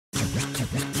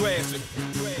It's classic.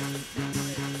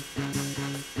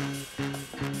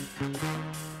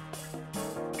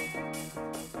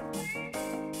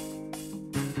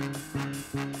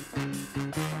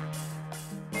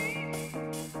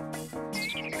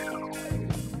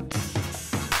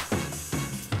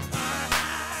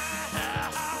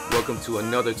 Welcome to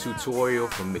another tutorial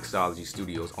from Mixology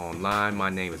Studios Online. My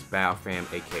name is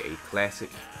Pham, aka Classic.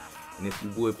 And if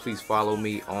you would, please follow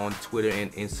me on Twitter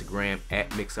and Instagram at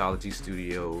Mixology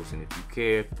Studios. And if you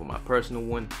care, for my personal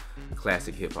one,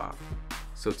 Classic Hip Hop.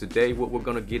 So today what we're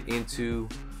gonna get into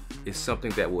is something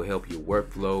that will help your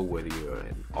workflow, whether you're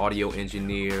an audio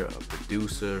engineer, a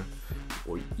producer,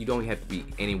 or you don't have to be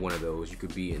any one of those. You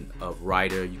could be a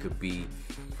writer, you could be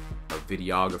a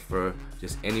videographer,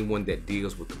 just anyone that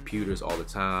deals with computers all the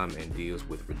time and deals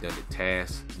with redundant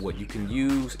tasks. What you can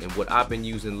use and what I've been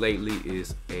using lately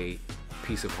is a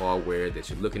piece of hardware that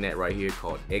you're looking at right here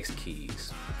called X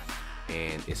Keys,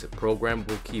 and it's a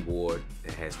programmable keyboard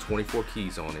that has 24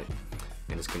 keys on it,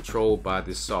 and it's controlled by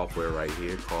this software right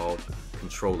here called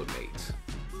ControllerMate.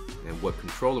 And what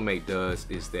ControllerMate does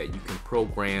is that you can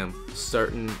program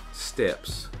certain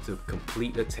steps to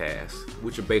complete a task,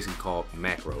 which are basically called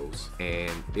macros,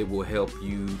 and it will help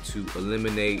you to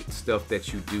eliminate stuff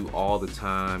that you do all the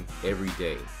time, every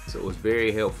day. So it's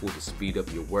very helpful to speed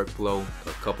up your workflow.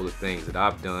 A couple of things that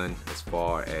I've done as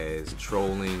far as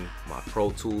controlling my Pro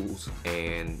Tools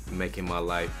and making my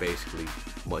life basically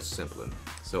much simpler.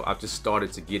 So I've just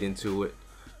started to get into it.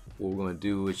 What we're going to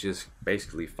do is just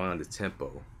basically find the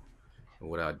tempo. And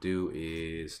what I'll do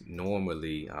is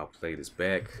normally I'll play this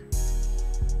back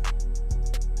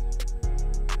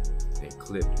and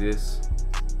clip this,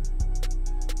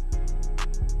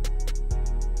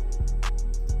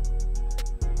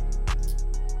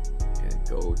 and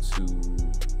go to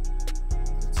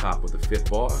the top of the 5th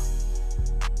bar,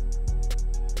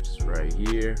 which is right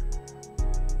here.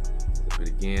 Flip it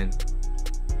again.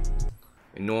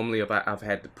 And normally if I've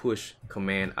had to push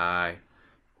Command I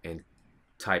and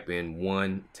type in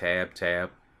 1 tab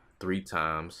 3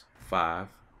 times, 5,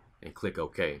 and click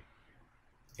OK,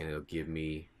 and it'll give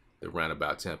me the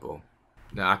roundabout tempo.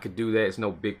 Now I could do that, it's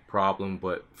no big problem,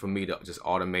 but for me to just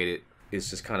automate it, it's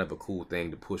just kind of a cool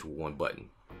thing to push with one button.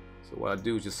 So what I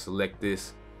do is just select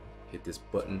this, hit this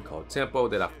button called tempo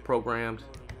that I've programmed,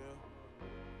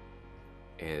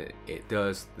 and it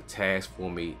does the task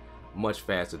for me much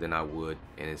faster than I would,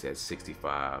 and it's at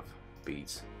 65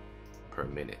 beats per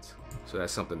minute. So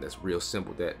that's something that's real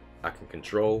simple that I can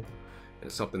control, and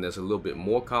something that's a little bit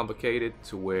more complicated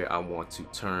to where I want to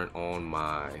turn on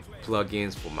my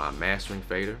plugins for my mastering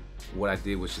fader. What I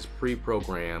did was just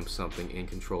pre-program something in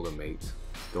ControllerMate.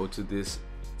 Go to this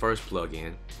first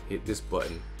plugin, hit this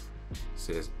button, it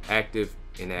says active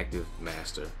inactive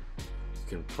master. You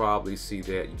can probably see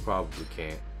that, you probably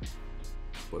can't,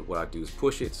 but what I do is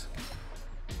push it,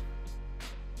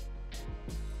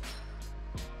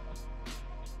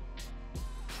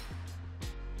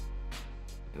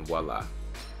 and voila,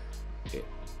 it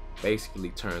basically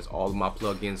turns all of my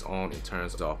plugins on and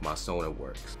turns off my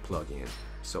SonarWorks plugin,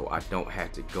 so I don't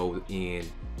have to go in,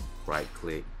 right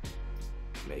click,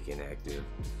 make inactive,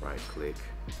 right click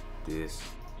this,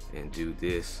 and do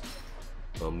this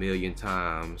a million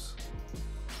times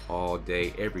all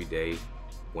day, every day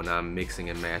when I'm mixing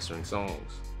and mastering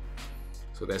songs.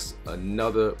 So that's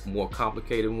another more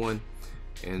complicated one.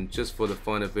 And just for the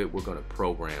fun of it, we're going to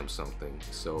program something.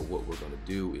 So what we're going to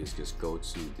do is just go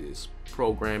to this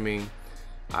programming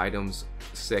items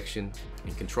section,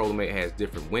 and ControllerMate has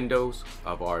different windows.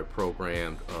 I've already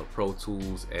programmed Pro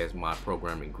Tools as my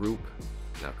programming group,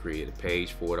 and I've created a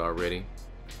page for it already.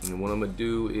 And what I'm going to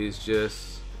do is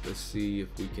just, let's see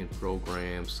if we can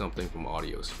program something from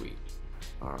Audio Suite.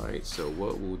 Alright, so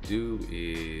what we'll do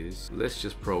is, let's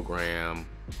just program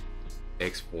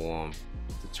X-Form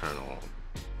to turn on.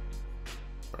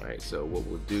 Alright, so what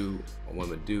I'm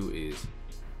gonna do is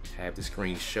have the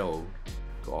screen show,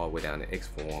 go all the way down to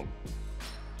X-Form,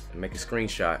 and make a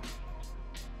screenshot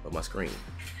of my screen.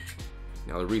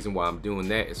 Now the reason why I'm doing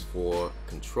that is for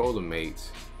ControllerMate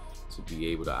to be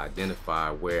able to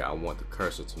identify where I want the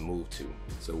cursor to move to.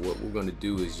 So what we're gonna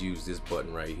do is use this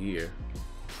button right here.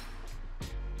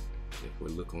 If we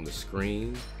look on the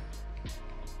screen,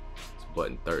 it's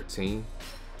button 13.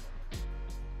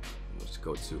 Let's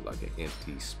go to like an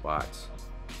empty spot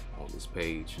on this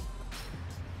page.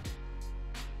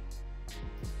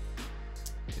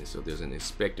 And so there's an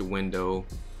inspector window.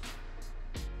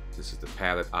 This is the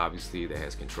palette, obviously, that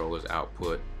has controllers,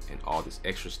 output, and all this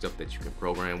extra stuff that you can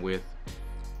program with.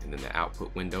 And then the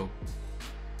output window.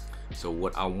 So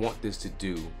what I want this to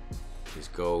do is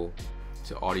go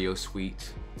to Audio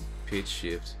Suite, pitch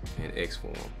shift and X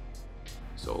form.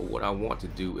 So what I want to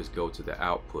do is go to the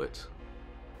output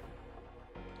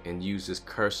and use this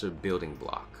cursor building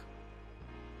block.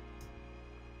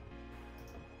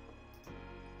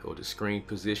 Go to screen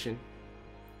position,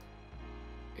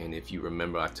 and if you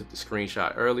remember I took the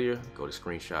screenshot earlier, go to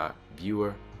screenshot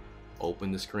viewer,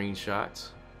 open the screenshots,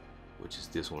 which is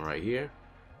this one right here.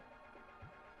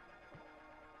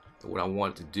 So what I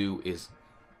want to do is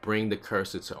bring the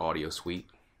cursor to Audio Suite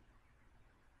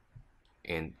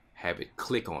and have it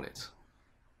click on it.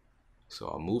 So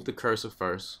I'll move the cursor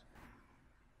first,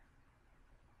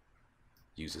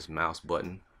 use this mouse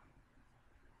button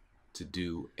to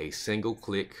do a single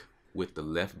click with the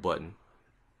left button.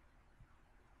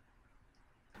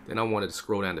 Then I wanted to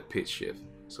scroll down to pitch shift.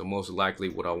 So most likely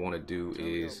what I want to do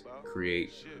is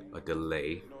create a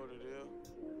delay,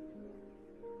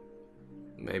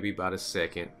 maybe about a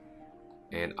second,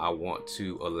 and I want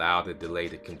to allow the delay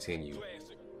to continue.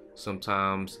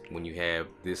 Sometimes when you have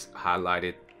this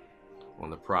highlighted on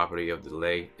the property of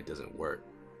delay, it doesn't work.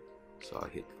 So I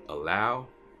hit allow.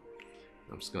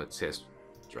 I'm just going to test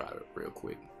drive it real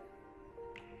quick.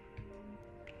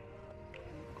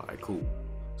 Alright, cool.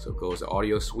 So it goes to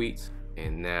Audio Suite,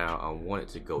 and now I want it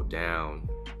to go down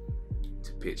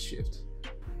to pitch shift.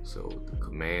 So the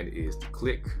command is to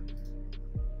click,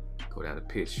 go down to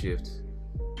pitch shift,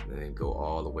 and then go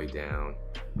all the way down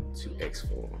to X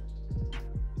form.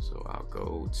 So I'll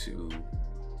go to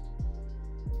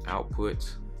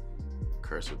output,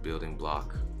 cursor building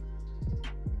block,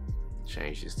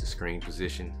 change this to screen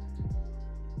position,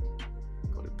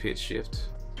 go to pitch shift.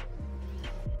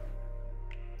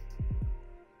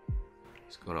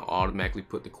 It's going to automatically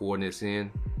put the coordinates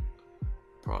in.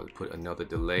 Probably put another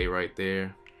delay right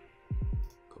there.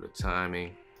 Go to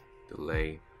timing,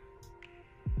 delay.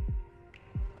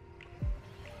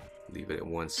 Leave it at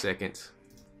 1 second.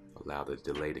 Allow the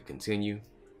delay to continue.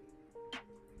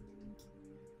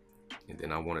 And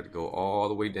then I wanted to go all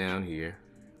the way down here.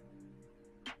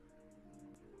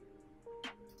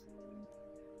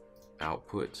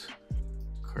 Output,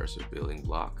 cursor building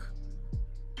block,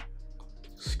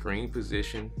 screen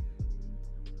position,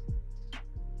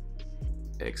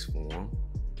 X form,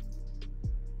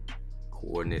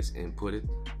 coordinates inputted,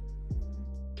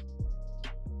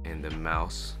 and the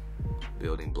mouse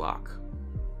building block.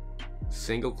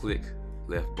 Single click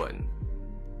left button.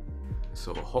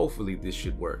 So hopefully this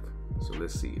should work. So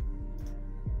let's see it.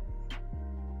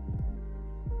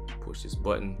 Push this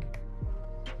button.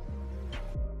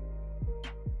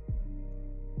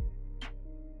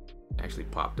 Actually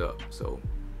popped up. So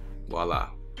voila,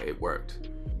 it worked.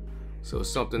 So it's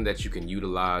something that you can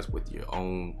utilize with your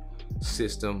own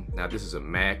system. Now this is a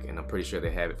Mac, and I'm pretty sure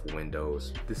they have it for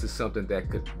Windows. This is something that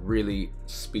could really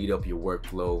speed up your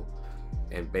workflow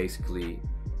and basically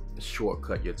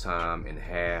shortcut your time in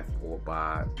half or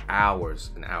by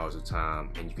hours and hours of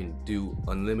time, and you can do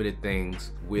unlimited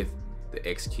things with the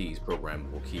X keys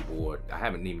programmable keyboard. I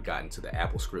haven't even gotten to the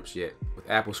Apple scripts yet. With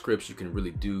Apple scripts you can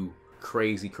really do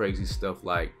crazy stuff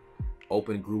like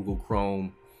open Google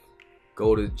Chrome,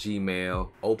 go to Gmail,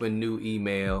 open new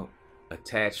email,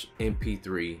 attach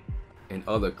MP3, and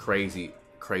other crazy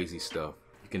stuff.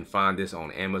 You can find this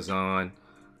on Amazon,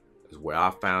 is where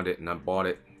I found it, and I bought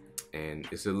it, and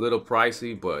it's a little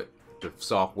pricey, but the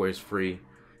software is free,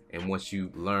 and once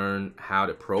you learn how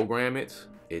to program it,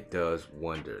 it does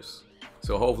wonders.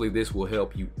 So hopefully this will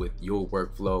help you with your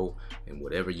workflow and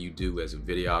whatever you do as a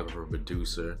videographer,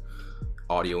 producer,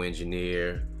 audio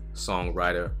engineer,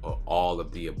 songwriter, or all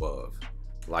of the above.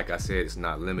 Like I said, it's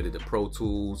not limited to Pro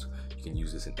Tools. You can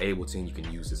use this in Ableton, you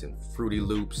can use this in Fruity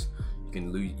Loops, you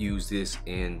can use this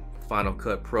in Final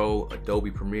Cut Pro,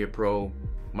 Adobe Premiere Pro,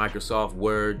 Microsoft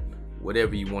Word,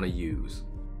 whatever you want to use.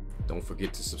 Don't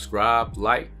forget to subscribe,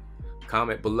 like,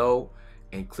 comment below,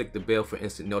 and click the bell for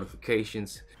instant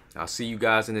notifications. I'll see you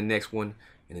guys in the next one,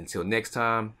 and until next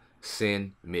time,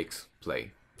 send, mix,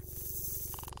 play.